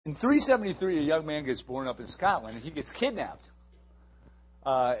In 373, a young man gets born up in Scotland, and he gets kidnapped.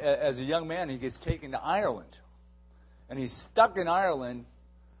 As a young man, he gets taken to Ireland. And he's stuck in Ireland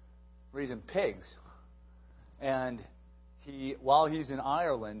raising pigs. And while he's in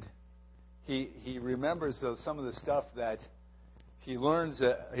Ireland, he remembers some of the stuff that he learned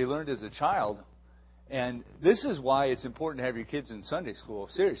as a child. And this is why it's important to have your kids in Sunday school,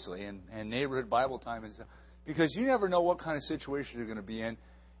 seriously, and neighborhood Bible time. Because you never know what kind of situation you're going to be in.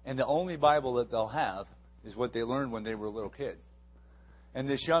 And the only Bible that they'll have is what they learned when they were a little kid. And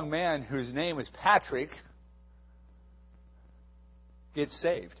this young man, whose name is Patrick, gets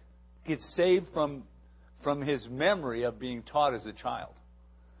saved. Gets saved from his memory of being taught as a child.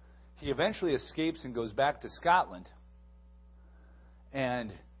 He eventually escapes and goes back to Scotland.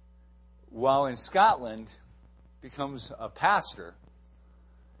 And while in Scotland, becomes a pastor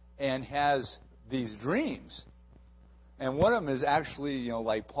and has these dreams. And one of them is actually,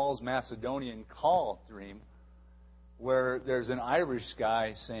 like Paul's Macedonian call dream, where there's an Irish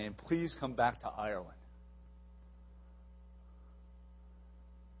guy saying, please come back to Ireland.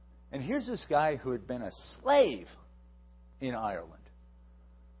 And here's this guy who had been a slave in Ireland.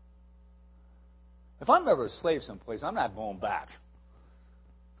 If I'm ever a slave someplace, I'm not going back.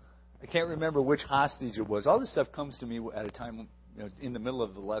 I can't remember which hostage it was. All this stuff comes to me at a time in the middle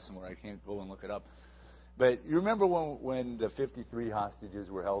of the lesson where I can't go and look it up. But you remember when the 53 hostages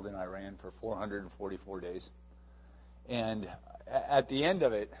were held in Iran for 444 days? And at the end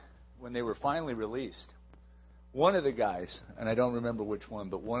of it, when they were finally released, one of the guys, and I don't remember which one,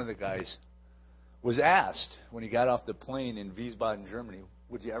 but one of the guys was asked when he got off the plane in Wiesbaden, Germany,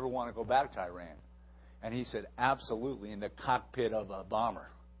 would you ever want to go back to Iran? And he said, absolutely, in the cockpit of a bomber.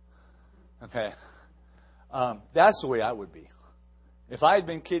 Okay. That's the way I would be. If I had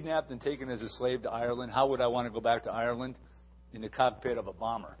been kidnapped and taken as a slave to Ireland, how would I want to go back to Ireland? In the cockpit of a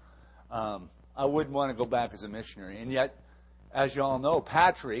bomber. I wouldn't want to go back as a missionary. And yet, as you all know,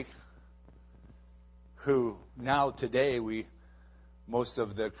 Patrick, who now today most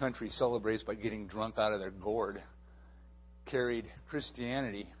of the country celebrates by getting drunk out of their gourd, carried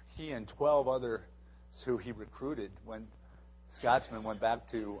Christianity. He and 12 others who he recruited when Scotsmen went back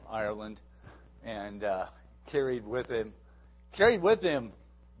to Ireland and carried with him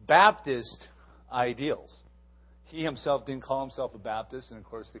Baptist ideals. He himself didn't call himself a Baptist, and of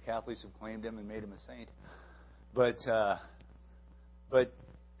course the Catholics have claimed him and made him a saint. But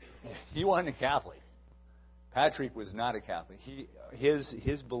he wasn't a Catholic. Patrick was not a Catholic.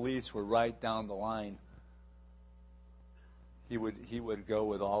 His beliefs were right down the line. He would go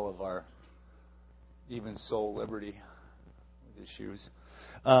with all of our even soul liberty with his shoes.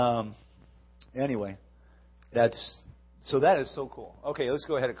 Anyway, that is so cool. Okay, let's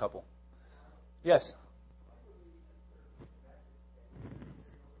go ahead a couple. Yes.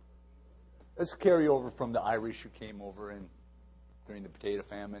 Let's carry over from the Irish who came over during the potato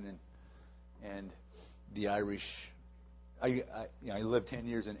famine and the Irish. I lived 10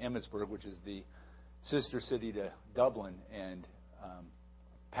 years in Emmitsburg, which is the sister city to Dublin, and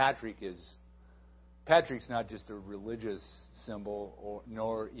Patrick's not just a religious symbol,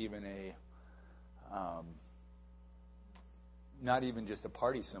 nor even not even just a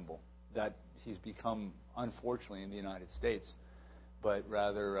party symbol that he's become, unfortunately, in the United States, but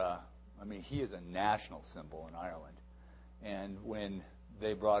rather, he is a national symbol in Ireland. And when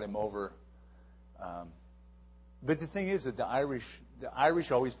they brought him over, but the thing is that the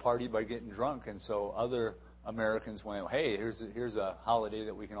Irish always partied by getting drunk, and so other Americans went, "Hey, here's a holiday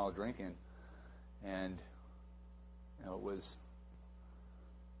that we can all drink in," and it was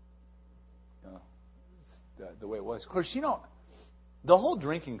the way it was. Of course, the whole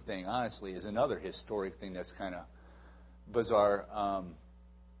drinking thing, honestly, is another historic thing that's kind of bizarre.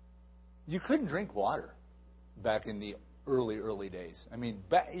 You couldn't drink water back in the early days.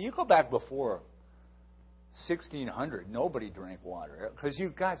 You go back before 1600, nobody drank water because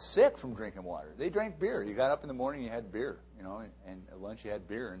you got sick from drinking water. They drank beer. You got up in the morning, you had beer, and at lunch you had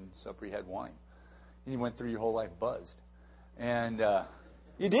beer, and supper you had wine. And you went through your whole life buzzed. And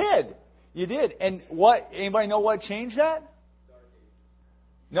you did. And anybody know what changed that?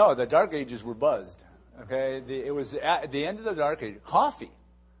 No, the Dark Ages were buzzed. Okay, it was at the end of the Dark Age. Coffee,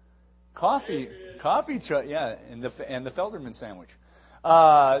 yeah, and the Felderman sandwich.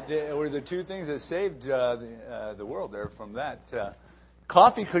 Were the two things that saved the world there from that.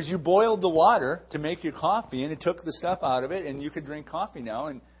 Coffee, because you boiled the water to make your coffee, and it took the stuff out of it, and you could drink coffee now,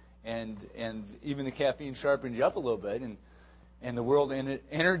 and even the caffeine sharpened you up a little bit, and the world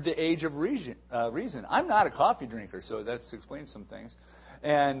entered the age of reason. I'm not a coffee drinker, so that explains some things,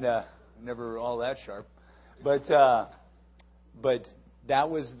 and never all that sharp, but that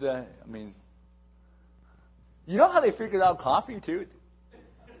was you know how they figured out coffee too?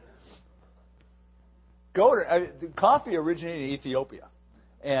 Coffee originated in Ethiopia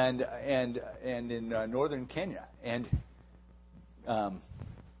and in northern Kenya, and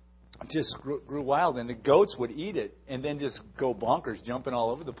just grew wild. And the goats would eat it and then just go bonkers, jumping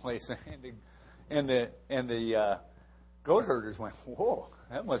all over the place. And the goat herders went, "Whoa,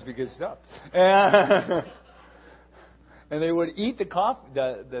 that must be good stuff." And they would eat the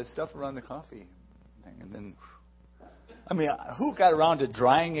stuff around the coffee thing, and then. Who got around to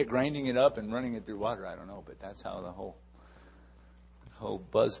drying it, grinding it up, and running it through water? I don't know, but that's how the whole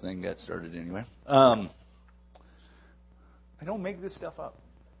buzz thing got started anyway. I don't make this stuff up.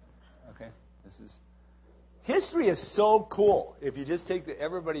 Okay? History is so cool. If you just take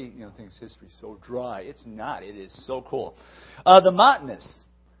everybody thinks history is so dry. It's not. It is so cool. The Montanus,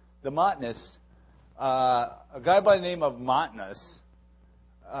 a guy by the name of Montanus,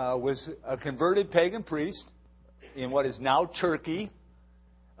 was a converted pagan priest in what is now Turkey,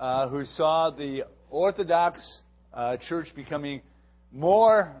 who saw the Orthodox Church becoming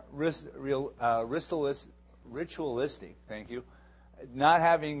more ritualistic. Thank you. Not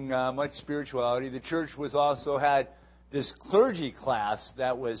having much spirituality. The church was also had this clergy class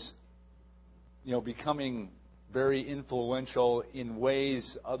that was, becoming very influential in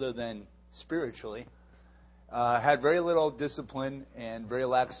ways other than spiritually. Had very little discipline and very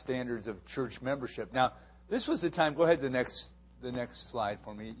lax standards of church membership. Now, this was the time. Go ahead to the next slide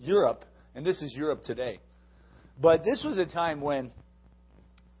for me. Europe, and this is Europe today. But this was a time when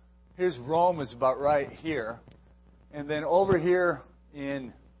here's Rome is about right here, and then over here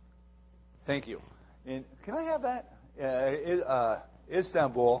thank you. Can I have that?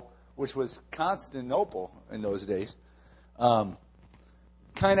 Istanbul, which was Constantinople in those days, kind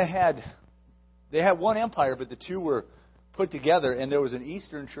of had one empire, but the two were put together, and there was an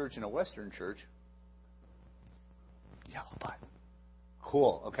Eastern church and a Western church. Yellow button.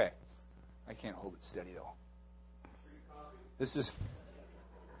 Cool. Okay. I can't hold it steady, though. This is...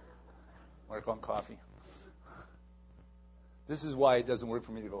 Work on coffee. This is why it doesn't work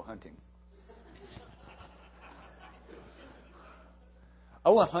for me to go hunting.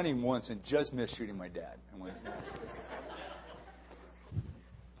 I went hunting once and just missed shooting my dad.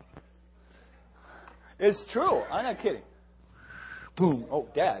 It's true. I'm not kidding. Boom. Oh,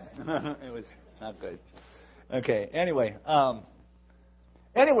 Dad. It was not good. Okay. Anyway,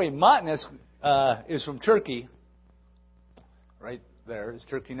 Montanus is from Turkey. Right there is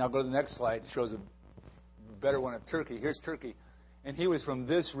Turkey. Now go to the next slide. It shows a better one of Turkey. Here's Turkey, and he was from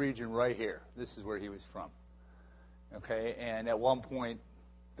this region right here. This is where he was from. Okay. And at one point,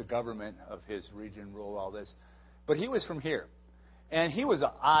 the government of his region ruled all this, but he was from here, and he was an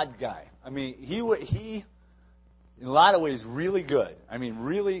odd guy. He in a lot of ways really good.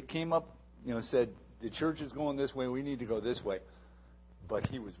 Really came up, said, the church is going this way. We need to go this way. But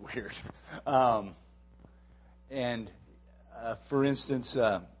he was weird. For instance,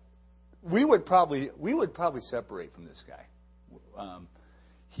 we would probably separate from this guy.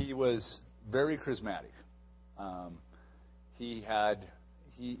 He was very charismatic.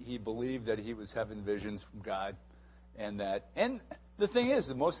 He believed that he was having visions from God, and the thing is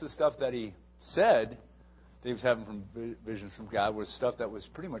that most of the stuff that he said that he was having visions from God was stuff that was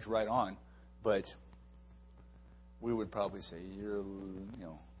pretty much right on, but we would probably say you're, a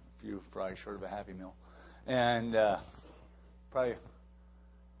few fries short of a Happy Meal, and probably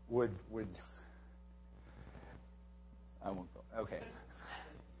would. I won't go. Okay.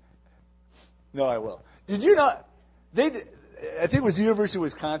 No, I will. Did you not? I think it was the University of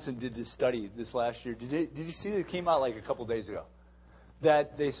Wisconsin did this study this last year. Did you see that it came out like a couple days ago?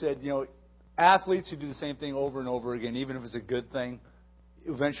 That they said, athletes who do the same thing over and over again, even if it's a good thing,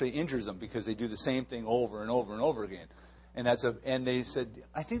 eventually injures them because they do the same thing over and over and over again. And they said,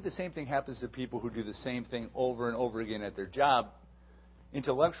 I think the same thing happens to people who do the same thing over and over again at their job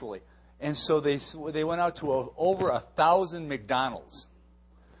intellectually. And so they went out to over 1,000 McDonald's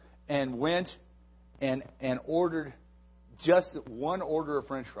and went and ordered just one order of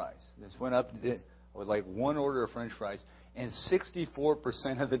French fries. This went up with like one order of French fries, and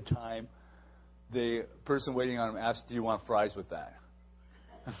 64% of the time, the person waiting on them asked, "Do you want fries with that?"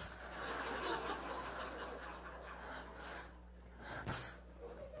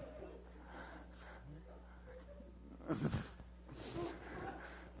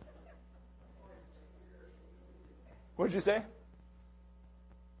 What'd you say?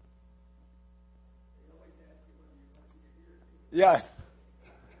 Yeah.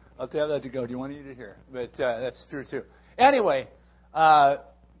 I'll tell that to go. Do you want to eat it here? But that's true, too. Anyway,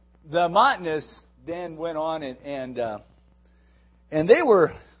 the Montanus then went on and And they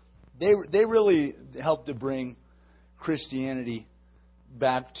really helped to bring Christianity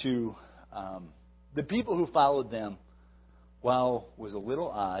back to the people who followed them. While was a little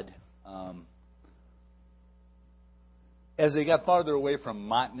odd, as they got farther away from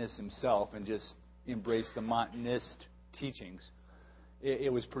Montanus himself and just embraced the Montanist teachings,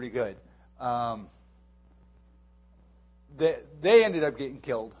 it was pretty good. They ended up getting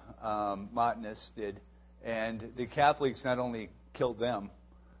killed. Montanists did, and the Catholics not only killed them,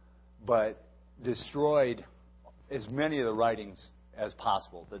 but destroyed as many of the writings as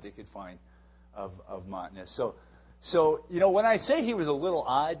possible that they could find of Montanus. So when I say he was a little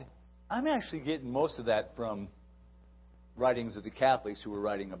odd, I'm actually getting most of that from writings of the Catholics who were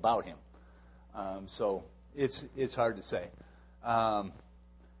writing about him. So it's hard to say.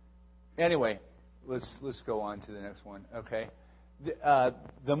 Anyway, let's go on to the next one. Okay,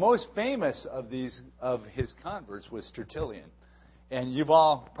 the most famous of his converts was Tertullian, and you've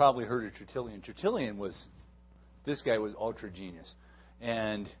all probably heard of Tertullian. This guy was ultra genius,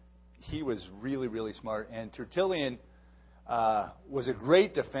 and he was really, really smart. And Tertullian was a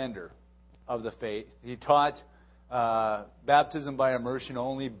great defender of the faith. He taught baptism by immersion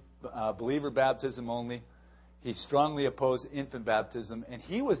only, believer baptism only. He strongly opposed infant baptism, and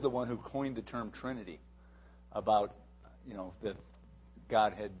he was the one who coined the term Trinity, about the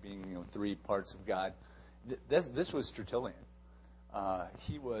Godhead being three parts of God. This was Tertullian.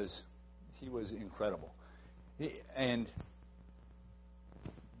 He was incredible, and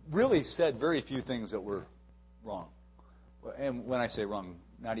really said very few things that were wrong. And when I say wrong,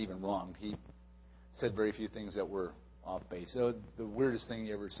 not even wrong. He said very few things that were off base. So the weirdest thing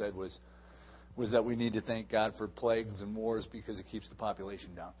he ever said was that we need to thank God for plagues and wars because it keeps the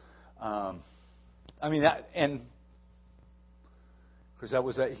population down. Because that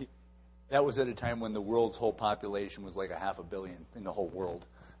was at a time when the world's whole population was like 500 million in the whole world,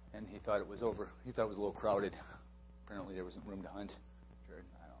 and he thought it was over. He thought it was a little crowded. Apparently, there wasn't room to hunt.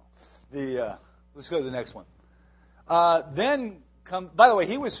 Let's go to the next one. By the way,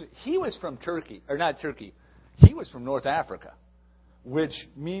 he was from Turkey, or not Turkey. He was from North Africa, which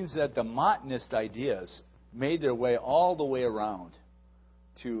means that the Montanist ideas made their way all the way around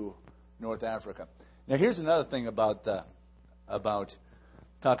to North Africa. Now, here's another thing about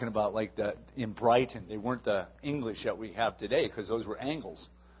talking about in Brighton. They weren't the English that we have today, because those were Angles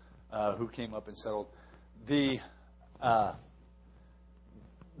who came up and settled. The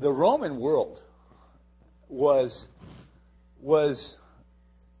Roman world was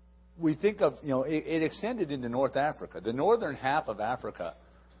we think of, it extended into North Africa. The northern half of Africa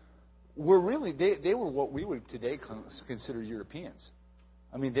were really, they were what we would today consider Europeans.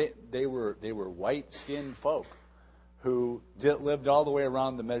 I mean, they were white-skinned folk who lived all the way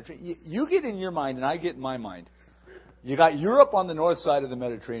around the Mediterranean. You get in your mind, and I get in my mind. You got Europe on the north side of the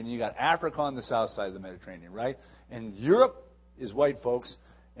Mediterranean. You got Africa on the south side of the Mediterranean, right? And Europe is white folks,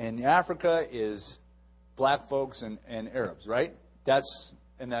 and Africa is black folks and Arabs, right? That's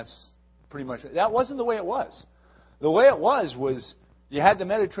pretty much it. That wasn't the way it was. The way it was you had the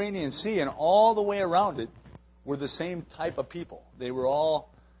Mediterranean Sea, and all the way around it were the same type of people. They were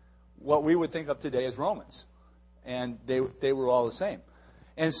all what we would think of today as Romans, and they were all the same.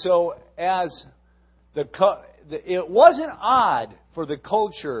 And so it wasn't odd for the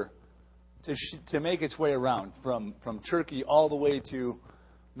culture to make its way around from Turkey all the way to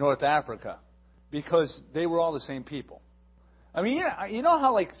North Africa, because they were all the same people. I mean, you know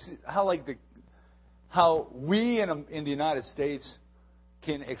how we in the United States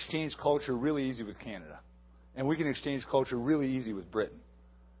can exchange culture really easy with Canada, and we can exchange culture really easy with Britain,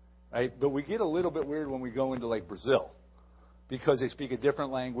 right? But we get a little bit weird when we go into Brazil, because they speak a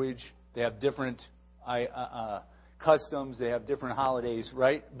different language, they have different customs, they have different holidays,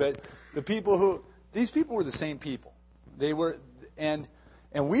 right? But these people were the same people. They were, and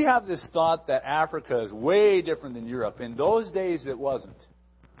we have this thought that Africa is way different than Europe. In those days, it wasn't.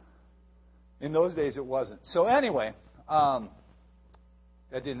 So anyway, that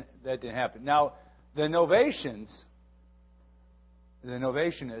didn't happen. Now, the Novatianists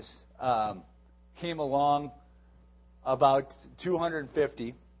came along about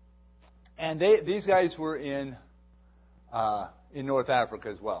 250, and these guys were in North Africa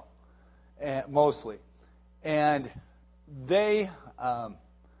as well, mostly, and they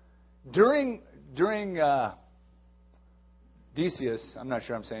during Decius, I'm not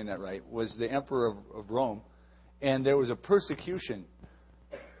sure I'm saying that right, was the emperor of Rome, and there was a persecution.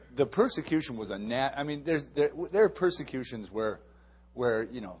 The persecution was there are persecutions where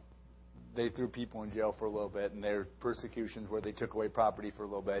they threw people in jail for a little bit, and there are persecutions where they took away property for a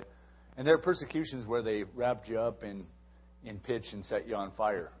little bit, and there are persecutions where they wrapped you up and in pitch and set you on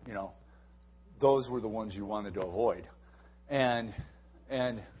fire. Those were the ones you wanted to avoid. And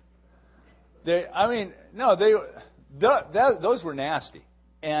they, those were nasty.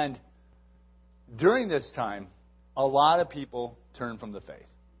 And during this time, a lot of people turned from the faith.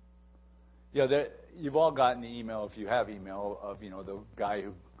 You've all gotten the email, if you have email, of the guy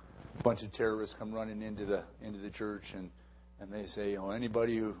who a bunch of terrorists come running into the church, and they say,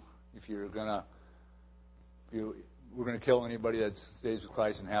 anybody who, we're gonna kill anybody that stays with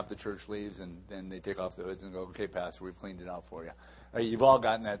Christ, and half the church leaves, and then they take off the hoods and go, okay, Pastor, we've cleaned it out for you. You've all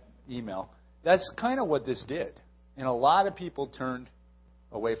gotten that email. That's kind of what this did. And a lot of people turned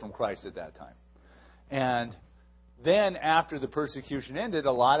away from Christ at that time. And then after the persecution ended,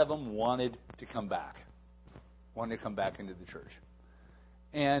 a lot of them wanted to come back into the church.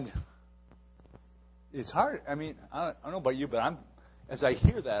 And it's hard. I don't know about you, but as I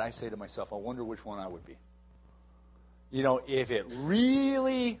hear that, I say to myself, I wonder which one I would be. If it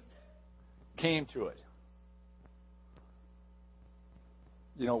really came to it.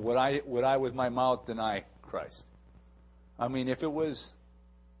 Would I with my mouth deny Christ? If it was,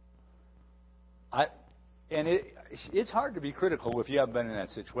 it's hard to be critical if you haven't been in that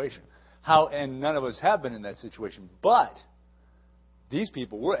situation. And none of us have been in that situation, but these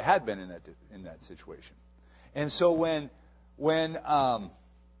people had been in that situation. And so when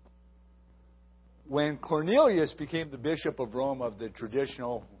Cornelius became the bishop of Rome, of the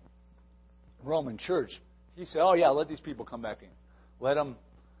traditional Roman church, he said, "Oh yeah, let these people come back in.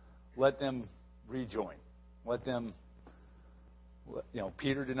 Let them rejoin. Let them."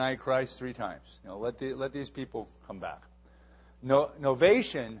 Peter denied Christ 3 times. Let these people come back.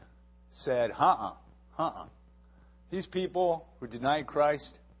 Novatian said, These people who denied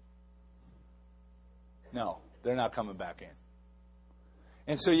Christ, no, they're not coming back in.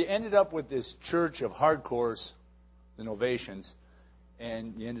 And so you ended up with this church of hardcores, the Novatians,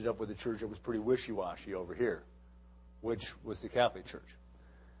 and you ended up with a church that was pretty wishy-washy over here, which was the Catholic Church.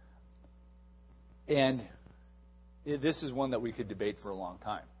 And this is one that we could debate for a long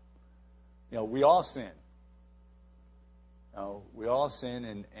time. We all sin. We all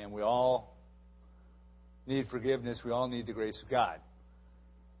sin, and we all need forgiveness. We all need the grace of God.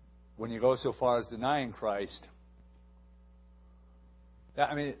 When you go so far as denying Christ,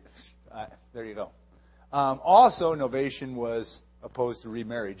 there you go. Also, Novatian was opposed to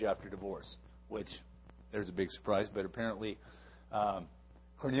remarriage after divorce, which there's a big surprise, but apparently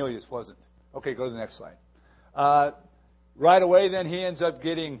Cornelius wasn't. Okay, go to the next slide. Right away, then, he ends up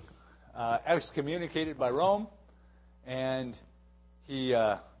getting excommunicated by Rome, and he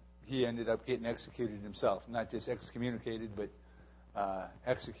ended up getting executed himself. Not just excommunicated, but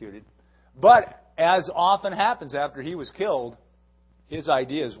executed. But as often happens after he was killed, his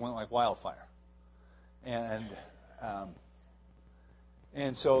ideas went like wildfire. And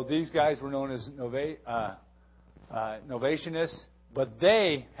so these guys were known as Novatianists, but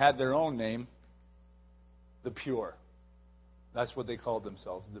they had their own name, the Pure. That's what they called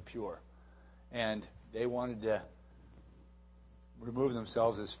themselves, the Pure. And they wanted to remove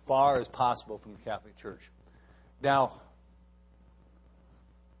themselves as far as possible from the Catholic Church. Now,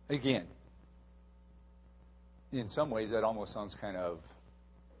 again, in some ways that almost sounds kind of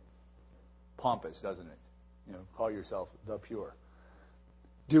pompous, doesn't it? Call yourself the Pure.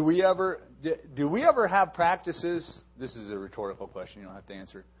 Do we ever have practices? This is a rhetorical question. You don't have to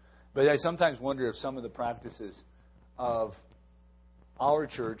answer it. But I sometimes wonder if some of the practices of our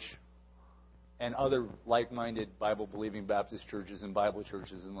church and other like-minded Bible-believing Baptist churches and Bible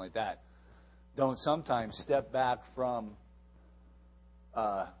churches and like that don't sometimes step back from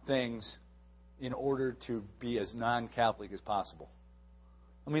things in order to be as non-Catholic as possible.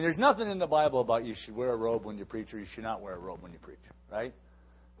 There's nothing in the Bible about you should wear a robe when you preach or you should not wear a robe when you preach, right?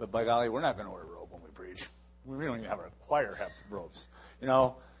 But by golly, we're not going to wear a robe when we preach. We don't even have a choir have robes,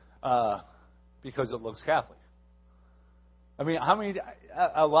 because it looks Catholic.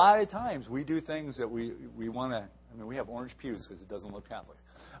 A lot of times we do things that we want to. We have orange pews because it doesn't look Catholic,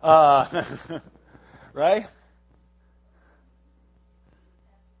 right?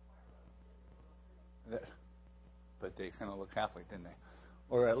 But they kind of look Catholic, didn't they?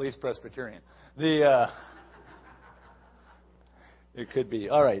 Or at least Presbyterian. It could be.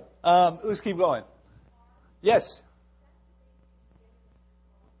 All right. Let's keep going. Yes.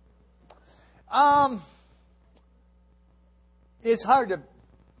 It's hard to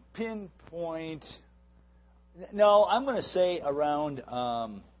pinpoint. No, I'm going to say around.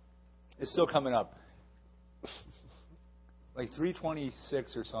 It's still coming up. Like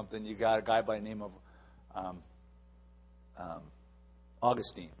 326 or something. You got a guy by the name of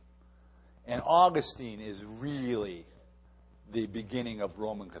Augustine, and Augustine is really the beginning of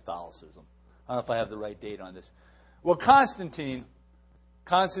Roman Catholicism. I don't know if I have the right date on this. Well, Constantine,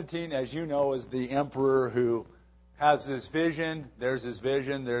 as you know, is the emperor who has this vision. There's his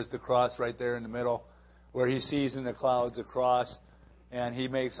vision. There's the cross right there in the middle, where he sees in the clouds a cross, and he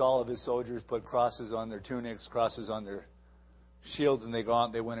makes all of his soldiers put crosses on their tunics, crosses on their shields, and they go out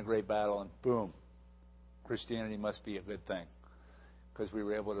and they win a great battle, and boom, Christianity must be a good thing, because we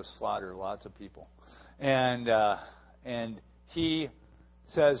were able to slaughter lots of people. And he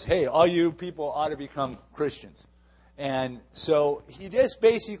says, hey, all you people ought to become Christians. And so he just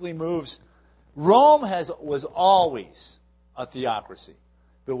basically moves. Rome was always a theocracy.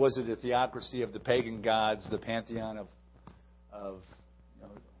 But was it a theocracy of the pagan gods, the pantheon of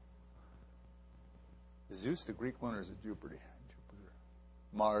is Zeus the Greek one, or is it Jupiter?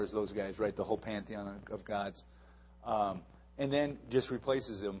 Mars, those guys, right? The whole pantheon of gods. And then just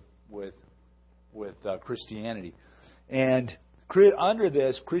replaces them with Christianity. And under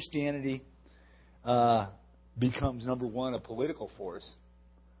this, Christianity becomes, number one, a political force,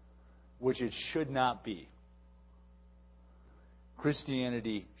 which it should not be.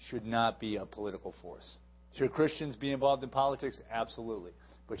 Christianity should not be a political force. Should Christians be involved in politics? Absolutely.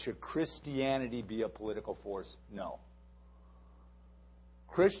 But should Christianity be a political force? No.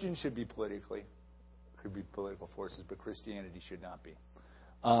 Christians should be political forces, but Christianity should not be.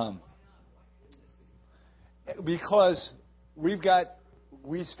 Because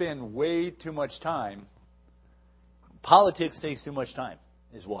we spend way too much time. Politics takes too much time,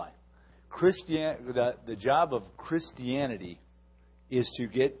 is why. The job of Christianity is to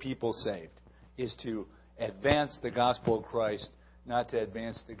get people saved, is to advance the gospel of Christ, not to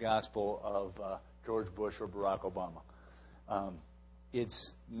advance the gospel of George Bush or Barack Obama.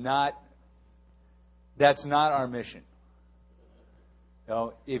 That's not our mission. You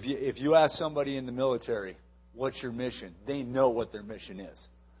know, if you ask somebody in the military, what's your mission? They know what their mission is.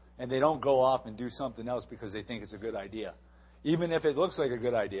 And they don't go off and do something else because they think it's a good idea. Even if it looks like a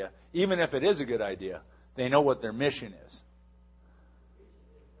good idea, even if it is a good idea, they know what their mission is.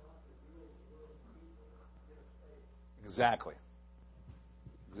 Exactly.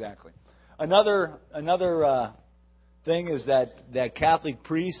 Another thing is that Catholic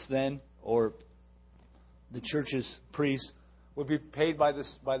priests then, or the church's priests, would be paid by the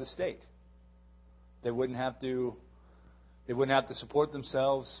state. They wouldn't have to support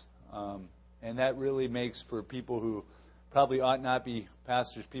themselves, and that really makes for people who probably ought not be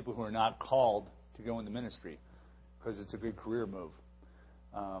pastors, people who are not called to go into ministry, because it's a good career move.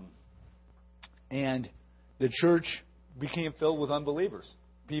 And the church became filled with unbelievers,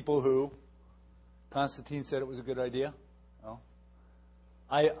 people who Constantine said it was a good idea. Well,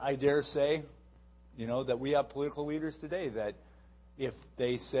 I dare say, that we have political leaders today that if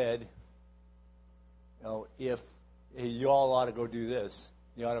they said, if you all ought to go do this,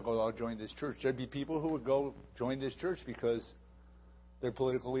 you ought to go join this church, there'd be people who would go join this church because their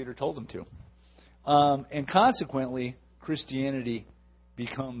political leader told them to. And consequently, Christianity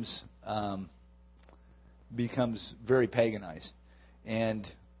becomes very paganized. And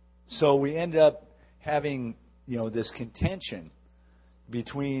so we end up having, this contention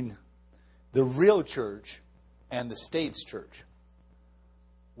between the real church and the state's church,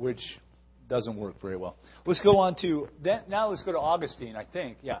 which doesn't work very well. Let's go on to that. Now let's go to Augustine, I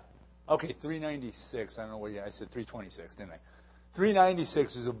think. Yeah. Okay, 396. I don't know what I said 326, didn't I?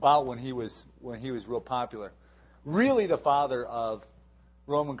 396 is about when he was real popular. Really the father of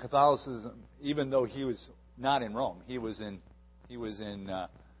Roman Catholicism, even though he was not in Rome. He was in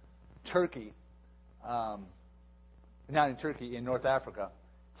Turkey. Not in Turkey, in North Africa.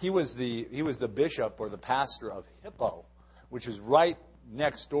 He was the bishop or the pastor of Hippo, which is right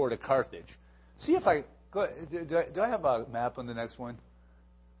next door to Carthage. See if I go. Do I have a map on the next one?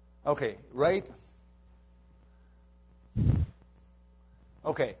 Okay, right.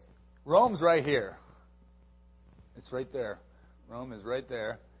 Okay, Rome's right here. It's right there. Rome is right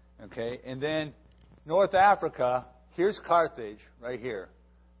there. Okay, and then North Africa. Here's Carthage right here,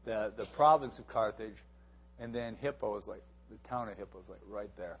 the province of Carthage, and then Hippo is like the town of Hippo is like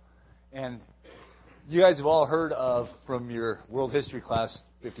right there. And you guys have all heard of, from your world history class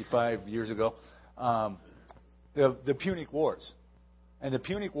 55 years ago, the Punic Wars. And the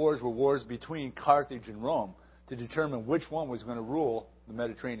Punic Wars were wars between Carthage and Rome to determine which one was going to rule the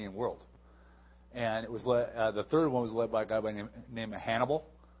Mediterranean world. And it was the third one was led by a guy by the name of Hannibal.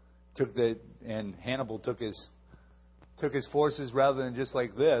 And Hannibal took his forces, rather than just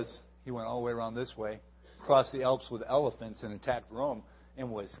like this, he went all the way around this way, crossed the Alps with elephants and attacked Rome, and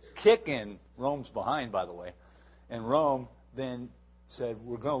was kicking Rome's behind, by the way. And Rome then said,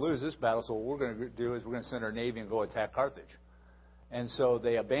 we're going to lose this battle, so what we're going to do is we're going to send our navy and go attack Carthage. And so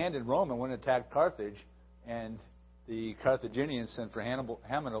they abandoned Rome and went and attacked Carthage. And the Carthaginians sent for Hannibal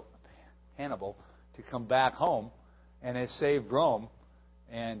to come back home. And it saved Rome.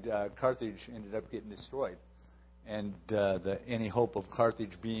 And Carthage ended up getting destroyed. And any hope of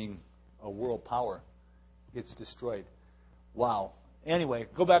Carthage being a world power gets destroyed. Wow. Anyway,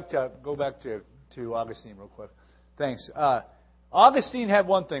 go back to Augustine real quick. Thanks. Augustine had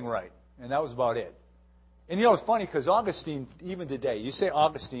one thing right, and that was about it. And you know, it's funny because Augustine, even today, you say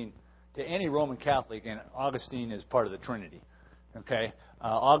Augustine to any Roman Catholic, and Augustine is part of the Trinity. Okay?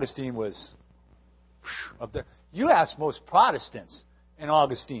 Augustine was up there. You ask most Protestants, and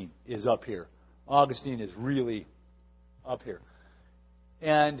Augustine is up here. Augustine is really up here.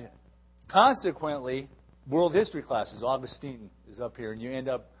 And consequently, world history classes, Augustine is up here, and you end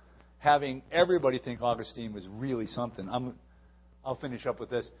up having everybody think Augustine was really something. I'll finish up with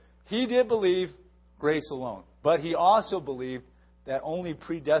this. He did believe grace alone, but he also believed that only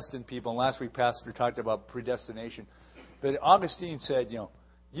predestined people, and last week Pastor talked about predestination, but Augustine said,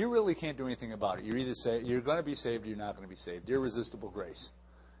 you really can't do anything about it. You're going to be saved or you're not going to be saved. Irresistible grace.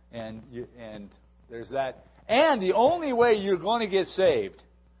 And there's that. And the only way you're going to get saved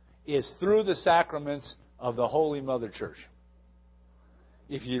is through the sacraments of the Holy Mother Church.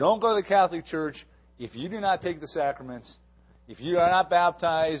 If you don't go to the Catholic Church, if you do not take the sacraments, if you are not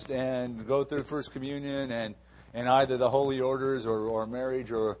baptized and go through First Communion and either the Holy Orders or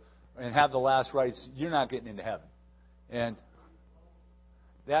marriage and have the last rites, you're not getting into heaven. And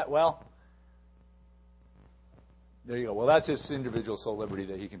that, there you go. Well, that's his individual soul liberty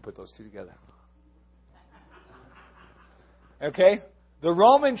that he can put those two together. Okay? The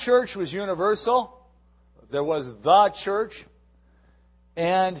Roman Church was universal. There was the church.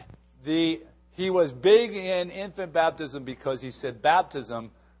 And he was big in infant baptism because he said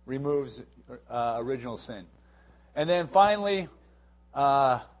baptism removes original sin. And then finally,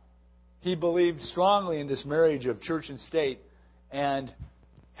 he believed strongly in this marriage of church and state and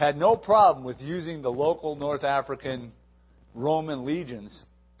had no problem with using the local North African Roman legions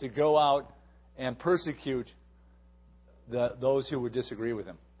to go out and persecute those who would disagree with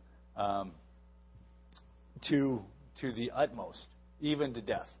him to the utmost, even to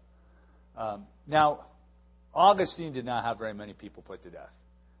death. Now, Augustine did not have very many people put to death,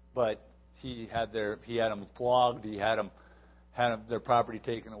 but he had them flogged, he had their property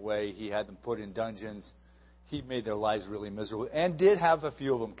taken away, he had them put in dungeons. He made their lives really miserable, and did have a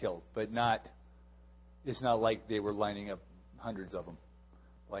few of them killed, but it's not like they were lining up hundreds of them,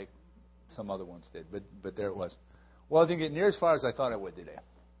 like some other ones did. But there it was. Well, I didn't get near as far as I thought I would today.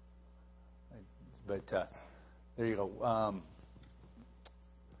 But there you go.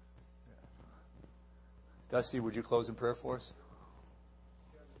 Dusty, would you close in prayer for us?